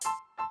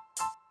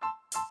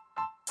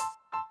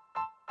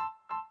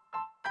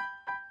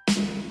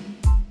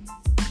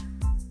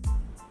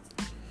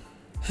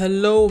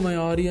Hello, my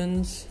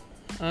audience.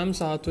 I'm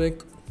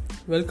Satvik.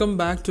 Welcome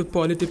back to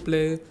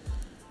PolityPlay.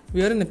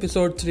 We are in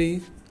episode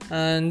 3,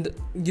 and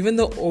given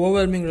the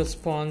overwhelming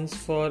response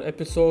for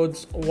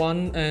episodes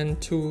 1 and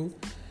 2,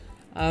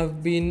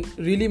 I've been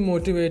really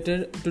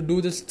motivated to do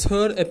this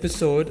third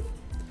episode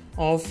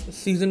of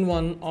season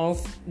 1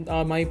 of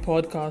my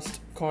podcast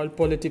called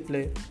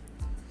PolityPlay.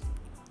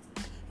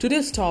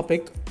 Today's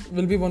topic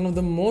will be one of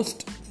the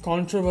most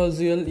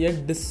controversial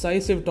yet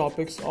decisive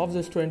topics of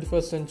this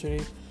 21st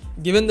century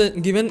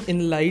given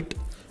in light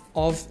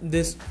of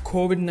this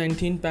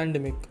COVID-19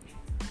 pandemic.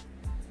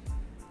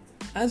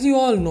 As you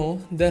all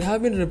know, there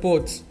have been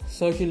reports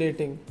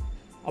circulating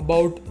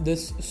about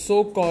this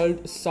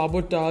so-called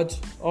sabotage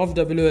of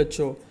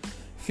WHO,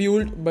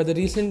 fueled by the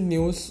recent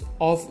news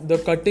of the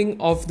cutting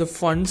of the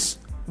funds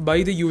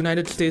by the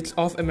United States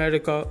of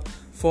America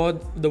for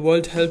the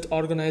World Health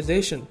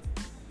Organization.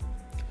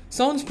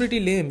 Sounds pretty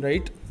lame,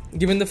 right?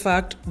 Given the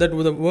fact that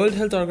the World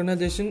Health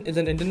Organization is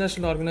an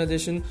international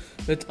organization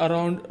with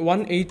around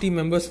 180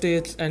 member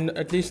states and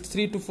at least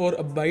 3 to 4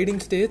 abiding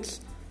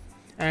states,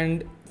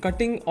 and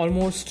cutting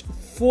almost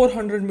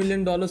 $400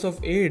 million of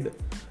aid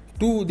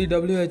to the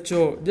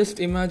WHO,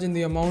 just imagine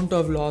the amount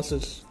of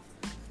losses.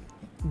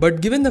 But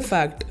given the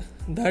fact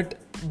that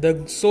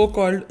the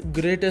so-called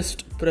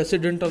greatest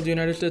president of the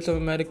United States of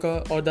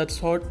America, or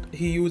that's what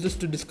he uses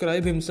to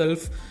describe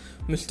himself,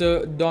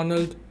 Mr.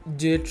 Donald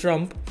J.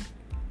 Trump,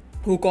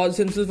 who calls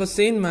himself a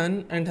sane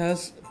man and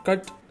has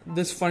cut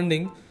this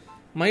funding,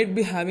 might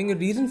be having a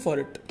reason for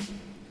it.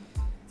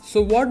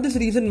 So what this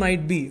reason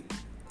might be,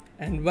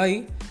 and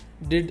why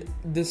did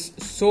this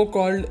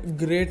so-called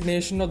great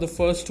nation of the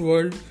first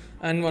world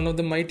and one of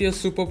the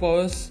mightiest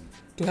superpowers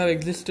to have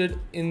existed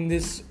in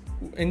this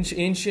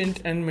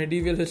ancient and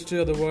medieval history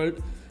of the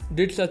world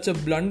did such a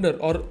blunder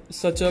or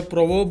such a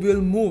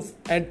proverbial move,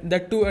 at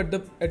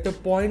a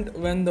point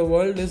when the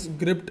world is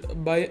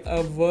gripped by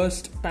a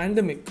worst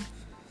pandemic?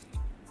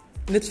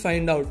 Let's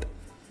find out.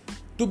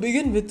 To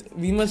begin with,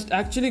 we must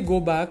actually go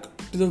back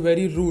to the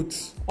very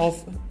roots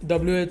of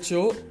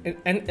WHO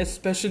and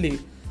especially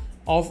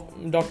of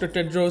Dr.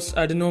 Tedros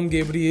Adhanom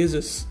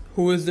Ghebreyesus,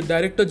 who is the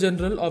Director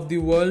General of the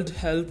World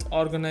Health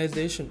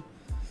Organization.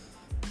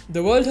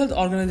 The World Health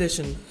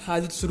Organization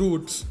has its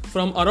roots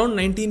from around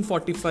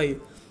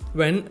 1945,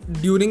 when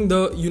during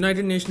the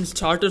United Nations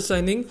Charter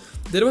signing,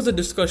 there was a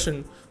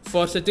discussion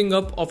for setting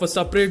up of a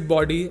separate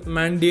body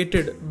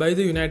mandated by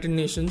the United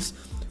Nations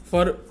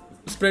for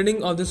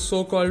spreading of this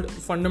so-called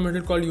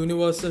fundamental called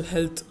universal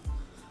health.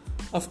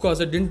 Of course,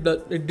 it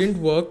didn't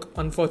work,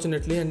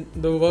 unfortunately, and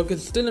the work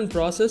is still in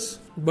process.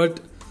 But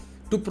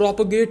to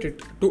propagate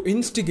it, to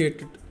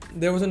instigate it,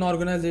 there was an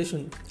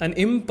organization, an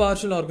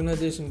impartial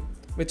organization,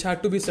 which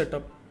had to be set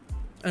up,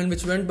 and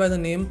which went by the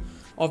name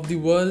of the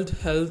World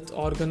Health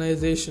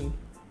Organization.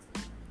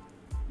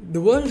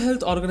 The World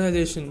Health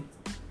Organization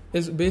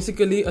is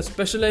basically a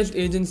specialized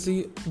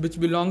agency which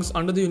belongs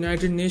under the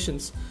United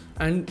Nations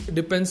and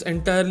depends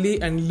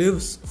entirely and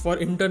lives for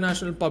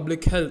international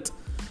public health.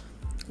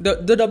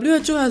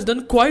 The WHO has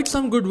done quite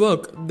some good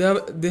work.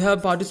 They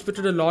have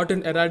participated a lot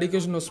in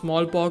eradication of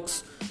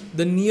smallpox,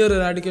 the near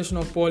eradication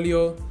of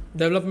polio,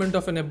 development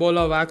of an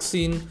Ebola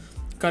vaccine.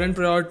 Current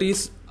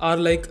priorities are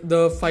like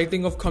the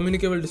fighting of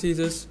communicable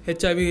diseases,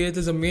 HIV/AIDS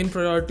is a main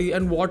priority,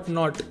 and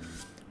whatnot.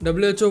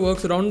 WHO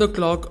works around the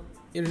clock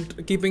in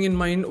keeping in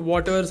mind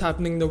whatever is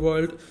happening in the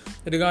world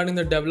regarding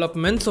the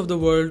developments of the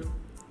world,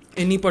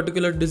 any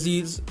particular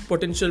disease,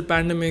 potential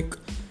pandemic,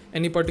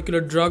 any particular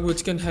drug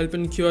which can help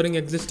in curing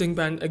existing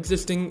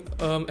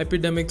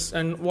epidemics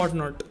and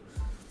whatnot.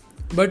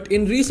 But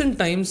in recent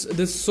times,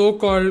 this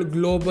so-called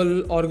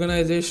global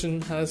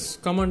organization has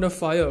come under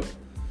fire.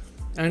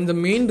 And the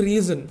main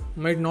reason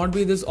might not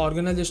be this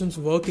organization's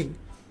working.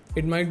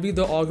 It might be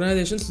the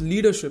organization's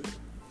leadership.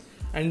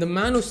 And the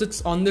man who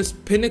sits on this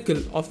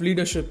pinnacle of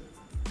leadership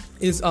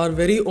is our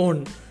very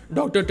own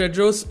Dr.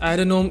 Tedros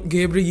Adhanom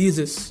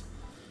Ghebreyesus.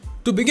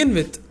 To begin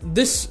with,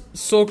 this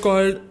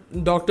so-called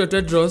Dr.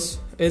 Tedros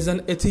is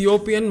an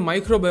Ethiopian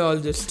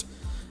microbiologist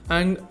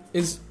and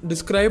is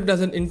described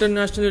as an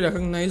internationally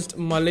recognized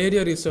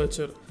malaria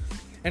researcher,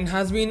 and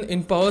has been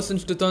in power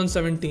since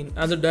 2017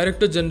 as the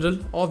Director General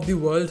of the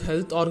World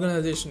Health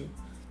Organization.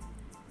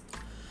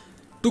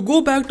 To go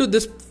back to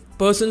this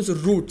person's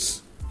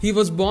roots, he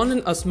was born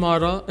in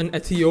Asmara in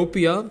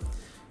Ethiopia.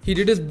 He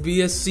did his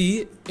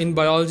BSc in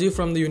biology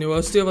from the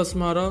University of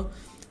Asmara.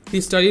 He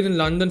studied in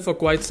London for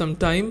quite some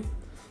time,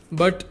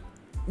 but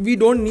we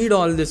don't need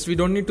all this. We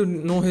don't need to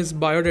know his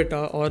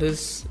biodata or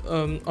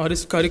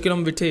his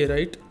curriculum vitae,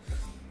 right?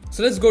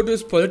 So let's go to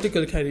his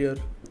political career.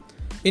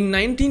 In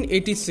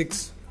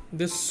 1986,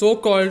 this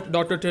so-called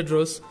Dr.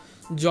 Tedros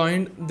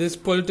joined this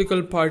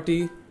political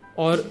party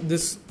or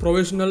this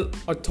provisional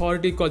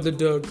authority called the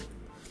DERG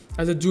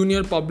as a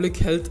junior public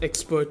health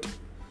expert.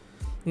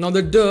 Now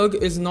the DERG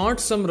is not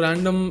some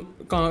random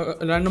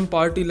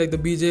party like the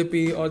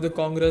BJP or the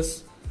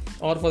Congress,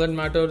 or for that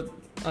matter,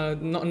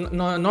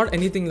 not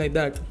anything like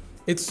that.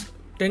 It's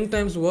 10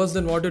 times worse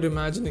than what you're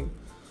imagining.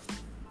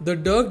 The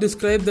Derg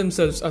described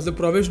themselves as the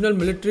provisional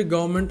military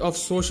government of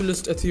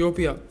socialist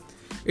Ethiopia.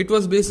 It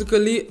was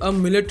basically a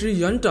military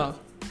junta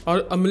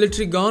or a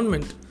military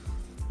government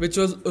which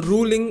was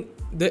ruling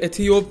the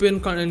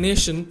Ethiopian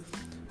nation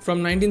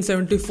from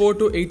 1974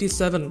 to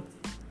 87.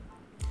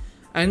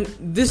 And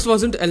this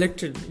wasn't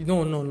elected.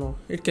 No.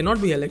 It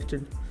cannot be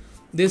elected.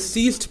 They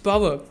seized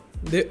power.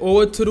 They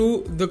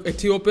overthrew the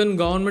Ethiopian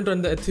government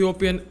and the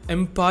Ethiopian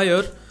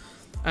empire,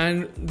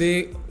 and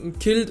they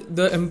killed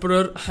the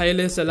emperor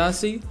Haile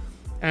Selassie,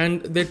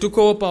 and they took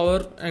over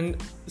power and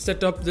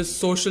set up this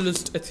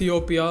socialist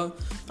Ethiopia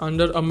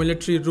under a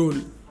military rule.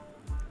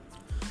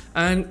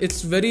 And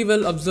it's very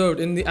well observed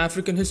in the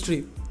African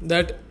history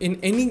that in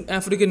any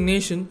African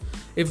nation,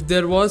 if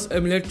there was a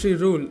military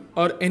rule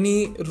or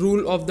any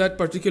rule of that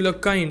particular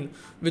kind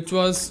which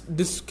was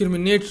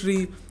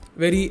discriminatory,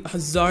 very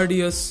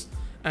hazardous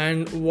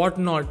and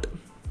whatnot,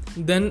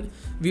 then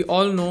we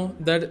all know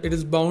that it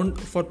is bound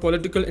for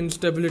political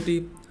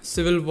instability,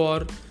 civil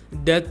war,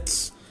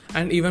 deaths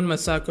and even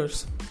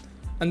massacres.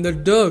 And the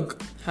Derg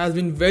has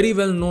been very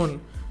well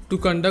known to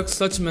conduct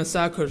such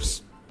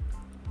massacres.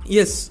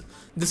 Yes,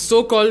 this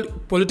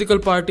so-called political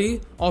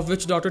party of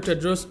which Dr.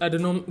 Tedros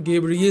Adhanom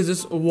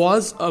Ghebreyesus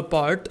was a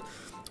part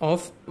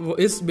of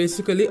is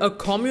basically a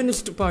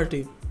communist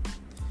party.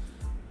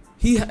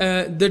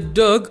 The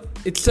Derg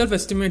itself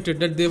estimated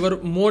that there were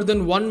more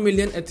than 1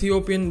 million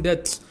Ethiopian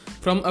deaths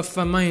from a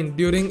famine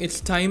during its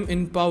time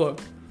in power.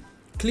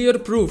 Clear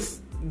proof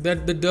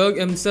that the Derg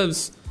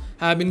themselves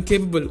have been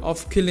capable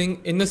of killing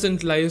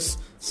innocent lives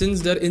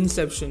since their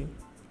inception.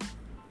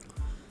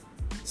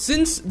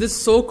 Since this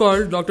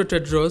so-called Dr.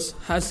 Tedros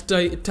has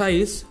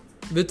ties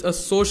with a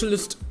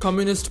socialist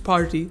communist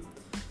party,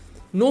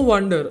 no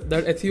wonder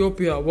that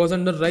Ethiopia was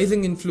under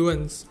rising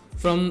influence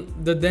from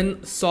the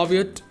then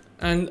Soviet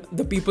and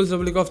the People's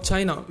Republic of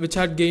China, which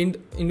had gained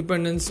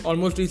independence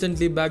almost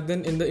recently back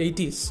then in the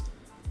 80s.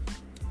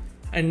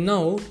 And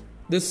now,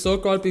 this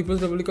so-called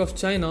People's Republic of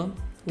China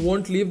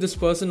won't leave this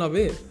person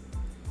away.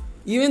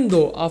 Even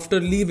though after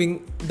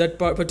leaving that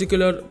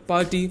particular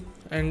party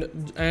and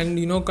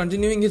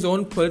continuing his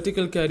own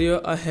political career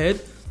ahead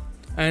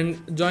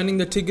and joining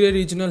the Tigray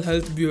Regional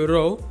Health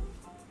Bureau,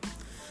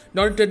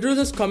 Dr.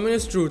 Tedros'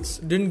 communist roots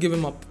didn't give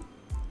him up.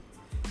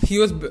 He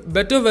was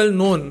better well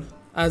known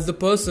as the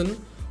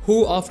person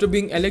who, after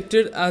being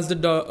elected as the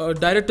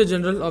Director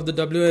General of the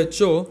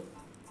WHO,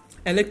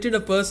 elected a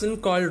person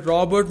called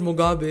Robert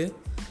Mugabe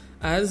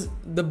as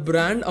the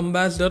brand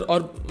ambassador,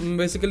 or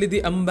basically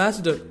the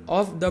ambassador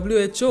of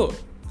WHO.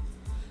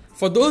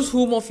 For those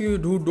of you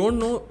who don't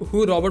know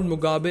who Robert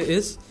Mugabe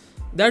is,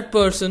 that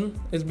person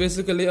is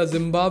basically a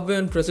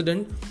Zimbabwean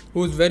president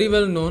who is very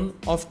well known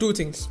of two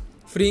things: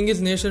 freeing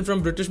his nation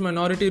from British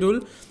minority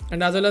rule,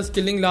 and as well as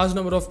killing large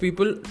number of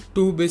people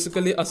to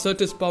basically assert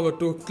his power,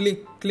 to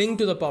cling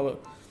to the power.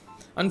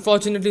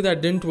 Unfortunately,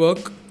 that didn't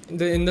work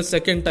in the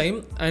second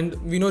time,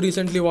 and we know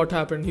recently what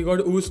happened. He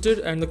got ousted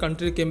and the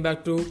country came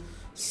back to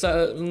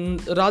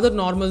rather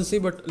normalcy,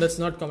 but let's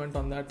not comment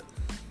on that.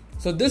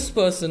 So this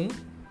person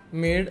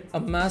made a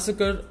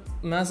massacre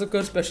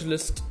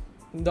specialist,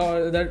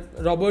 that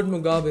Robert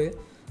Mugabe,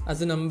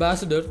 as an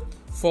ambassador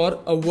for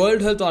a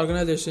World Health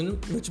Organization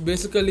which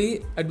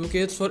basically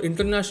advocates for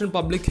international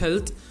public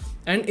health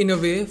and in a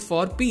way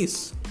for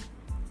peace.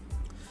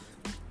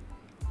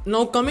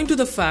 Now coming to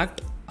the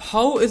fact,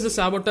 how is the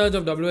sabotage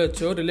of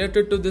WHO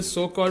related to this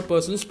so-called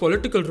person's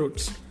political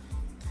roots?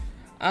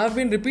 I have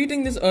been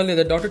repeating this earlier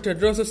that Dr.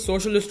 Tedros'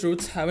 socialist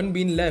roots haven't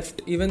been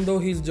left even though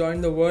he's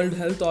joined the World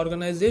Health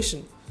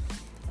Organization.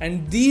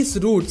 And these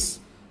roots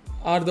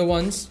are the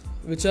ones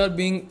which are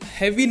being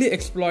heavily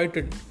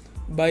exploited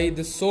by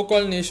this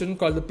so-called nation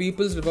called the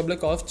People's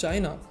Republic of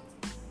China.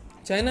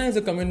 China is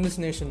a communist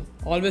nation,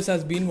 always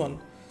has been one,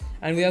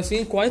 and we have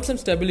seen quite some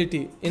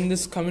stability in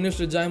this communist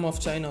regime of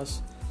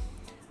China's.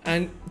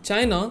 And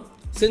China,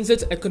 since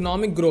its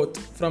economic growth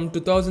from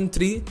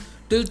 2003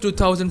 till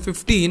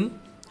 2015,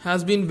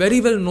 has been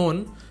very well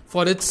known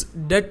for its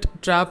debt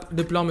trap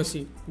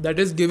diplomacy, that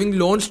is giving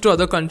loans to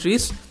other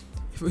countries,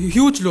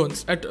 huge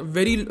loans at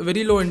very,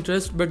 very low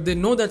interest, but they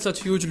know that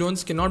such huge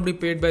loans cannot be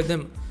paid by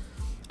them,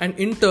 and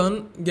in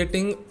turn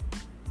getting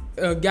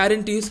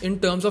guarantees in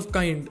terms of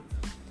kind.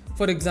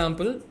 For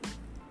example,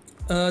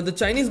 the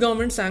Chinese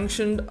government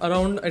sanctioned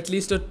around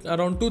 $2 to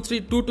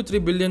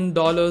 $3 billion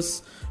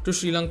to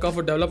Sri Lanka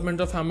for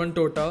development of the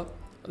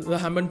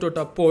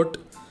Hambantota port,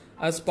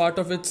 as part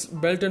of its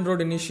Belt and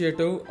Road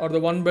Initiative, or the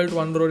One Belt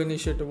One Road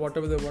Initiative,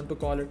 whatever they want to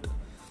call it.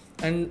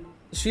 And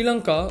Sri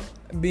Lanka,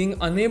 being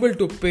unable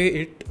to pay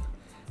it,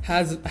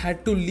 has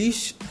had to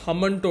leash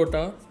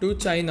Hambantota to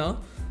China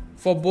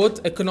for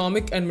both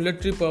economic and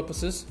military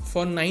purposes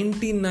for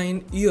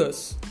 99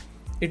 years.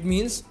 It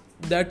means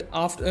that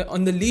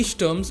on the leash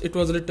terms, it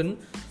was written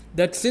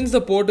that since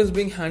the port is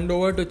being handed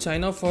over to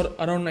China for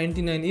around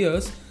 99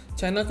 years,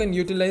 China can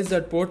utilize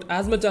that port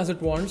as much as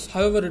it wants,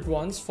 however it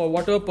wants, for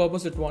whatever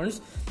purpose it wants,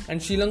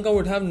 and Sri Lanka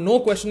would have no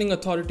questioning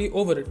authority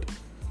over it.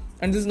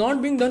 And this is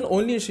not being done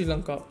only in Sri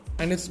Lanka.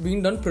 and it's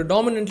been done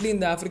predominantly in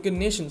the African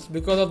nations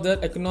because of their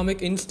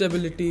economic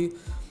instability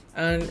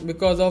and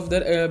because of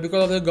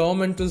their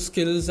governmental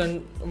skills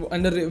and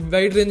the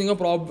wide ranging of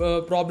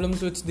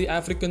problems which the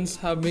Africans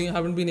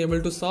haven't been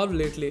able to solve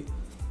lately.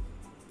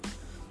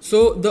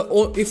 So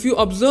if you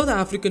observe the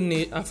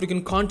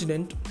African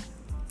continent,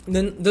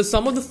 then there's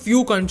some of the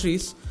few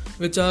countries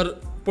which are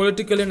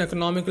politically and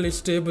economically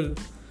stable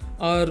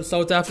are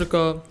South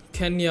Africa,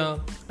 Kenya,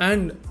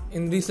 and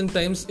in recent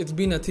times it's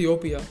been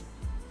Ethiopia.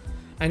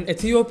 And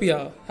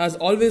Ethiopia has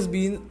always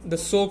been the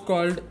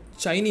so-called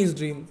Chinese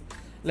dream.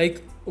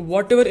 Like,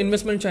 whatever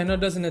investment China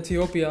does in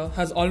Ethiopia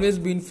has always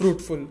been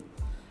fruitful.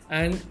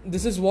 And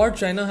this is what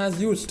China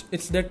has used,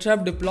 its debt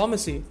trap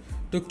diplomacy,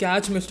 to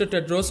catch Mr.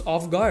 Tedros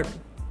off guard.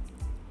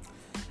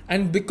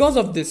 And because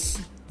of this,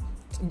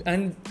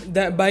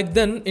 back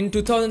then in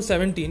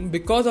 2017,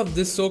 because of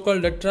this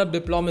so-called debt trap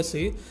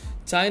diplomacy,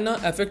 China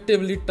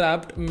effectively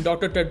trapped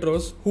Dr.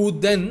 Tedros, who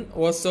then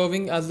was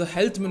serving as the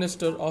health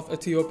minister of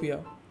Ethiopia.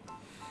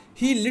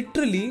 He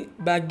literally,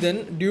 back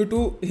then, due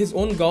to his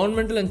own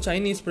governmental and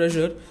Chinese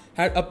pressure,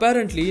 had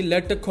apparently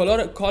let a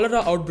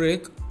cholera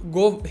outbreak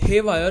go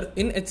haywire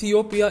in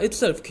Ethiopia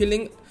itself,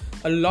 killing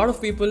a lot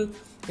of people,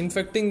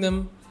 infecting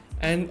them,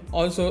 and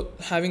also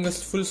having a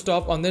full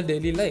stop on their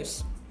daily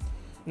lives.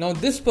 Now,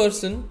 this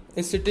person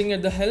is sitting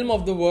at the helm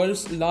of the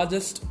world's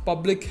largest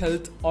public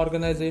health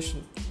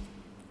organization.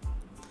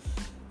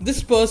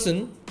 This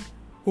person,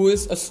 who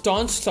is a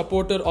staunch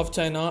supporter of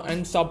China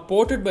and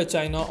supported by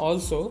China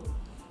also,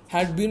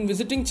 had been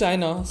visiting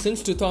China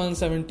since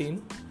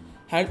 2017,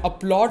 had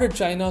applauded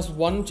China's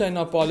One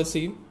China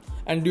policy,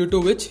 and due to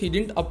which he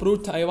didn't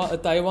approve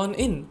Taiwan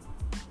in.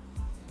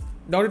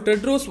 Dr.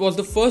 Tedros was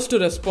the first to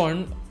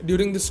respond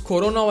during this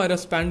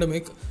coronavirus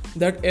pandemic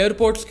that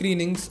airport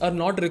screenings are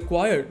not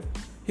required.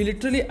 He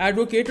literally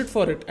advocated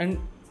for it, and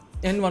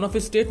in one of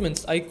his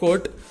statements, I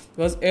quote,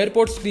 was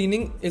airport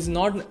screening is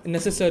not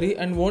necessary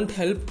and won't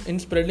help in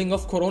spreading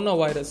of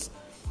coronavirus.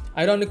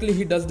 Ironically,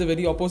 he does the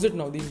very opposite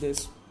now these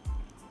days.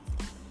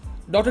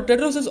 Dr.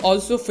 Tedros is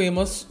also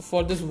famous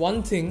for this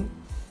one thing,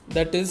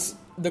 that is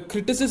the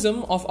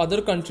criticism of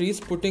other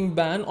countries putting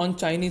ban on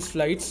Chinese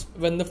flights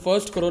when the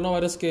first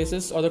coronavirus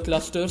cases or the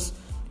clusters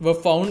were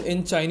found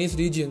in Chinese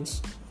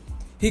regions.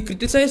 He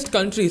criticized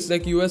countries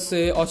like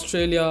USA,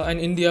 Australia and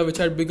India, which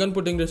had begun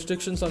putting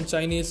restrictions on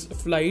Chinese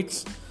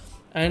flights,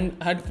 and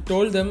had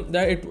told them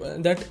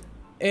that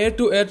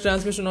air-to-air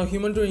transmission or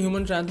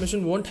human-to-human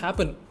transmission won't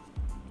happen.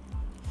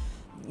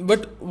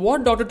 But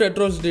what Dr.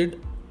 Tedros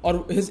did,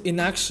 or his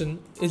inaction,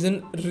 is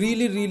in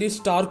really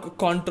stark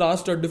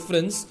contrast or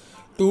difference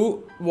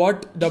to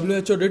what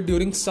WHO did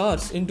during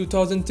SARS in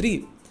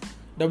 2003.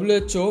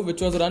 WHO, which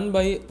was run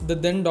by the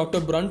then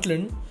Dr.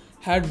 Brundtland,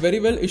 had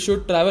very well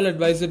issued travel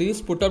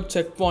advisories, put up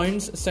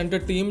checkpoints, sent a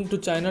team to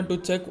China to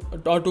check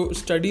or to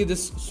study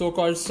this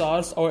so-called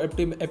SARS or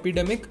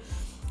epidemic,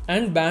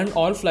 and banned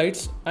all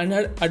flights, and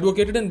had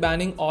advocated in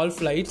banning all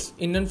flights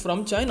in and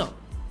from China.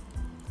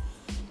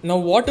 Now,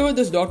 whatever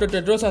this Dr.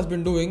 Tedros has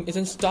been doing is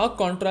in stark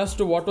contrast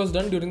to what was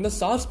done during the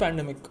SARS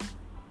pandemic.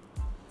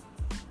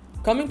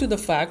 Coming to the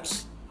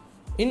facts,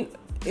 in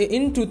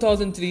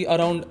 2003,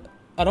 around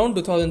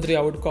 2003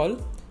 I would call,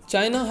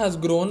 China has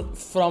grown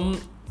from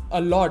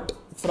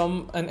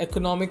an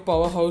economic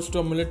powerhouse to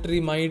a military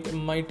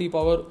mighty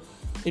power.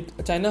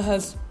 China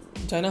has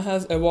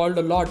evolved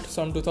a lot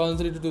from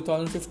 2003 to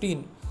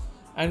 2015,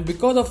 and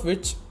because of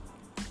which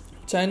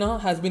China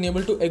has been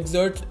able to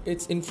exert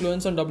its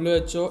influence on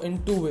WHO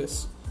in two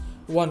ways.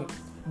 One,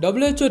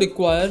 WHO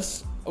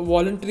requires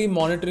voluntary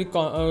monetary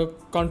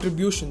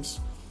contributions.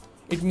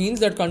 It means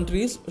that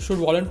countries should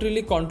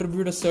voluntarily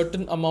contribute a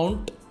certain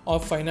amount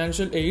of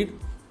financial aid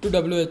to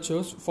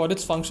WHO for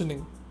its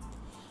functioning.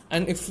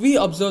 And if we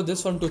observe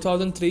this from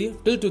 2003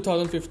 till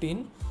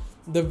 2015,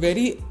 the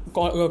very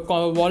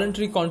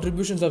voluntary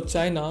contributions of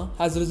China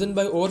has risen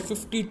by over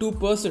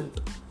 52%.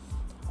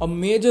 A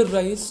major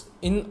rise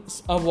in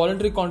a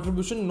voluntary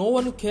contribution no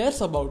one cares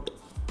about.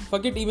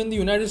 Forget even the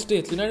United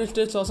States. United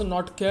States also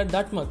not cared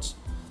that much.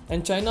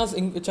 And China's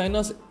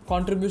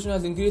contribution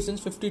has increased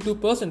since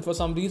 52% for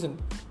some reason.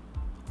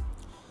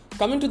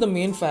 Coming to the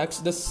main facts,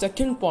 the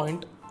second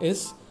point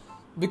is,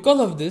 because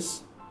of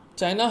this,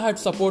 China had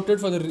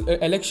supported for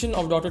the election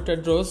of Dr.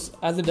 Tedros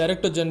as the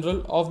Director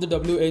General of the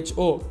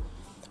WHO,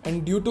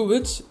 and due to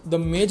which the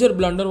major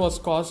blunder was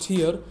caused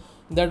here,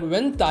 that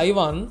when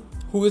Taiwan,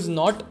 who is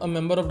not a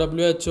member of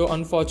WHO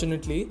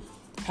unfortunately,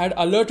 had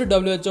alerted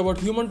WHO about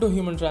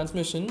human-to-human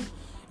transmission,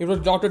 it was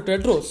Dr.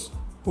 Tedros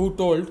who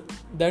told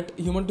that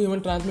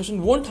human-to-human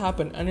transmission won't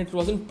happen, and it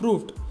wasn't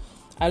proved,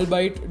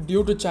 albeit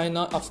due to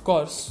China, of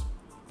course.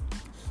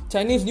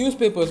 Chinese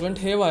newspapers went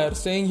haywire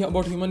saying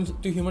about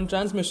human-to-human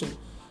transmission,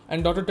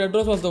 and Dr.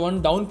 Tedros was the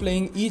one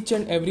downplaying each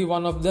and every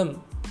one of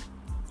them.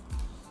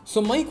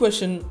 So my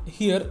question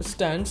here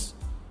stands,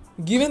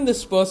 given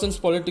this person's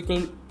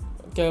political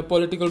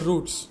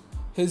roots,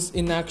 his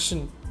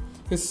inaction,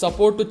 his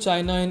support to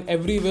China in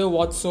every way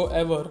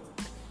whatsoever,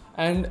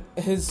 and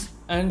his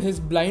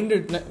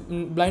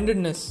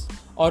blindedness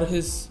or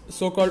his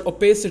so-called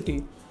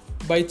opacity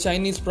by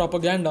Chinese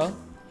propaganda,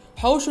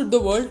 how should the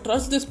world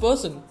trust this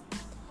person?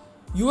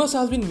 US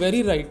has been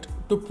very right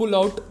to pull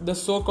out the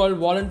so-called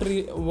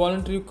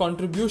voluntary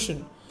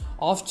contribution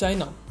of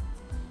China.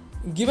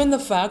 Given the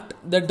fact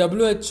that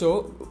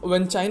WHO,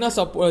 when China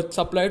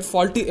supplied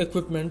faulty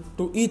equipment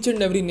to each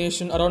and every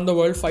nation around the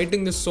world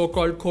fighting this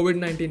so-called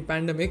COVID-19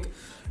 pandemic,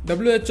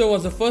 WHO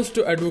was the first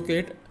to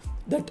advocate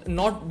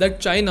that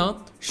China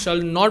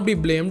shall not be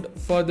blamed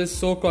for this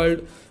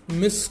so-called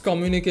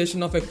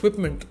miscommunication of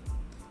equipment.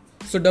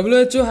 So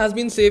WHO has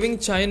been saving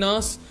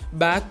China's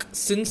back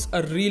since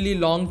a really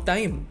long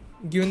time,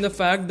 given the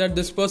fact that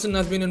this person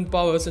has been in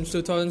power since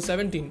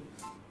 2017.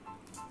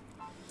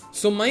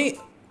 So my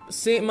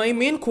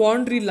main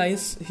quandary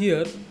lies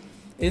here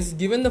is,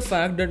 given the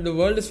fact that the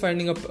world is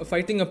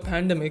fighting a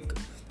pandemic,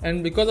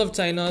 and because of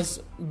China's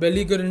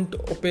belligerent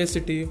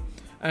opacity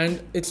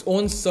and its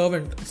own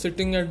servant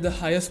sitting at the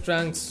highest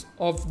ranks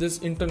of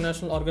this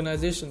international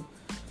organization,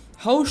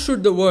 how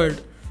should the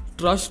world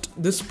trust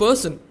this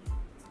person?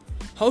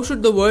 How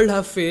should the world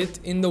have faith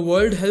in the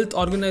World Health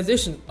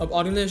Organization, an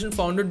organization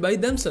founded by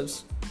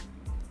themselves?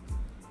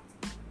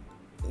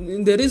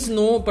 There is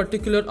no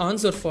particular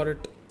answer for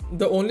it.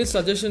 The only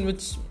suggestion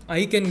which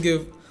I can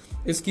give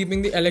is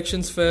keeping the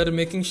elections fair,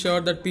 making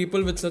sure that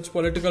people with such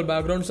political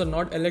backgrounds are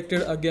not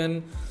elected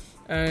again,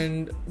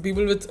 and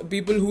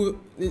people who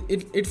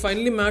it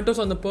finally matters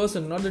on the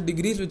person, not the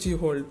degrees which you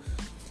hold.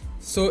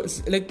 So,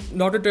 like,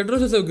 Dr.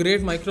 Tedros is a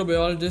great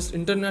microbiologist,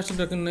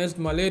 internationally recognized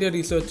malaria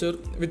researcher,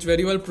 which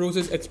very well proves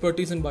his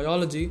expertise in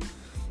biology.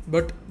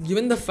 But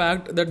given the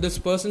fact that this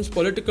person's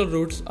political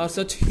roots are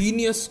such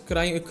heinous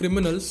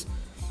criminals,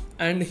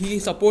 and he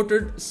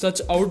supported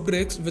such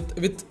outbreaks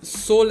with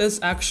so less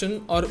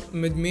action or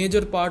with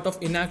major part of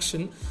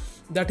inaction,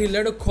 that he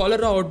led a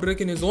cholera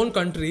outbreak in his own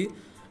country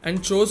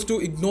and chose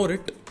to ignore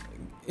it,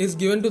 is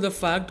given to the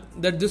fact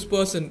that this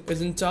person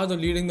is in charge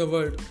of leading the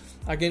world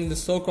against the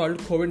so-called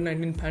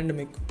COVID-19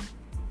 pandemic.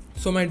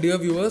 So my dear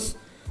viewers,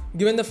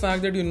 given the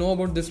fact that you know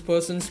about this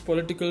person's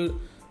political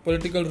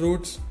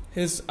roots,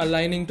 his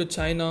aligning to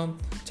China,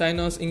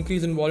 China's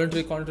increase in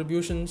voluntary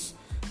contributions,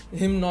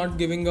 him not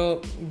giving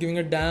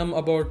a damn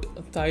about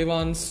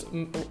Taiwan's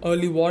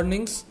early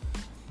warnings,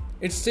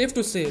 it's safe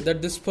to say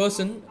that this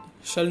person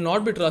shall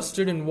not be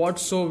trusted in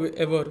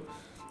whatsoever.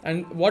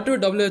 And whatever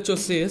WHO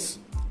says,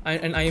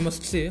 and I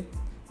must say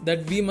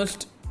that we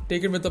must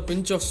take it with a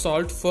pinch of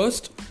salt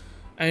first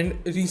and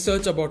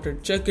research about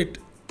it. Check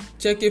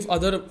if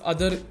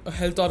other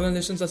health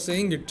organizations are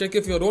saying it. Check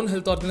if your own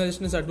health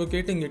organization is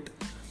advocating it,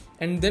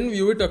 and then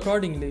view it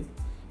accordingly.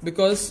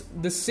 Because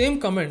the same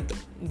comment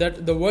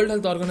that the World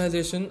Health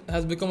Organization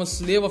has become a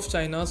slave of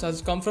China's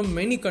has come from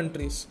many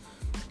countries.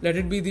 Let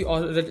it be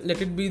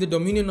the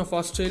Dominion of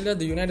Australia,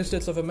 the United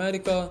States of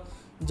America,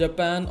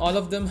 Japan. All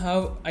of them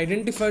have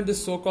identified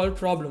this so-called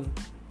problem,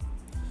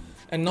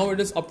 and now it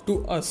is up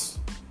to us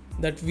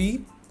that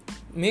we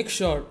make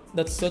sure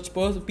that such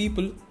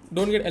people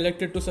don't get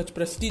elected to such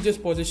prestigious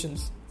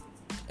positions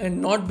and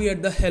not be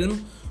at the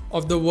helm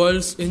of the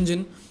world's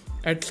engine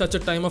at such a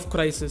time of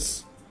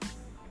crisis.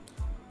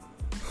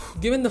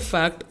 Given the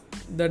fact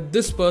that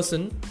this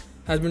person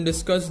has been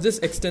discussed this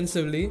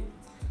extensively,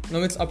 now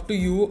it's up to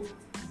you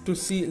to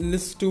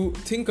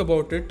think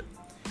about it,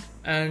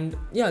 and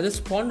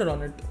just ponder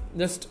on it.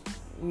 Just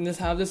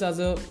have this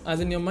as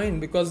in your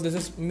mind, because this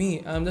is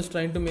me. I'm just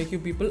trying to make you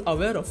people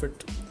aware of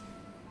it.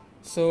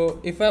 So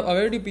if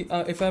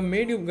I've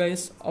made you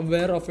guys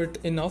aware of it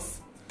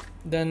enough,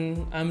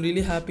 then I'm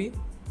really happy.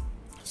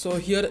 So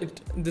here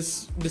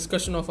this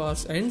discussion of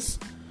ours ends.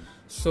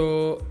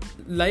 So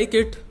like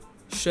it,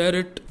 share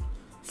it,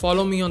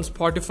 follow me on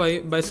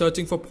Spotify by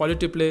searching for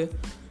PolityPlay,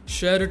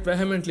 share it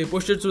vehemently,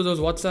 push it through those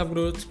WhatsApp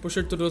groups, push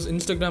it through those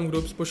Instagram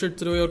groups, push it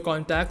through your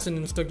contacts in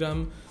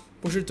Instagram,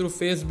 push it through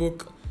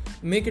Facebook,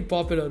 make it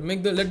popular,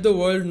 let the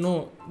world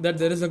know that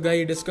there is a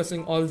guy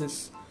discussing all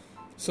this,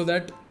 so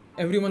that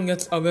everyone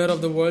gets aware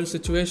of the world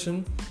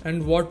situation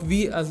and what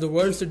we as the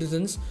world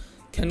citizens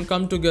can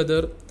come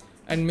together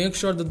and make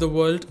sure that the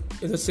world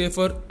is a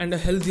safer and a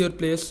healthier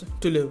place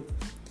to live.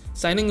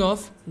 Signing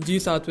off, G.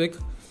 Satvik,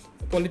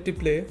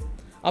 PolityPlay.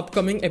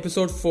 Upcoming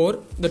episode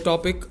 4, the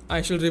topic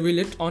I shall reveal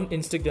it on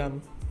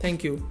Instagram.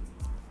 Thank you.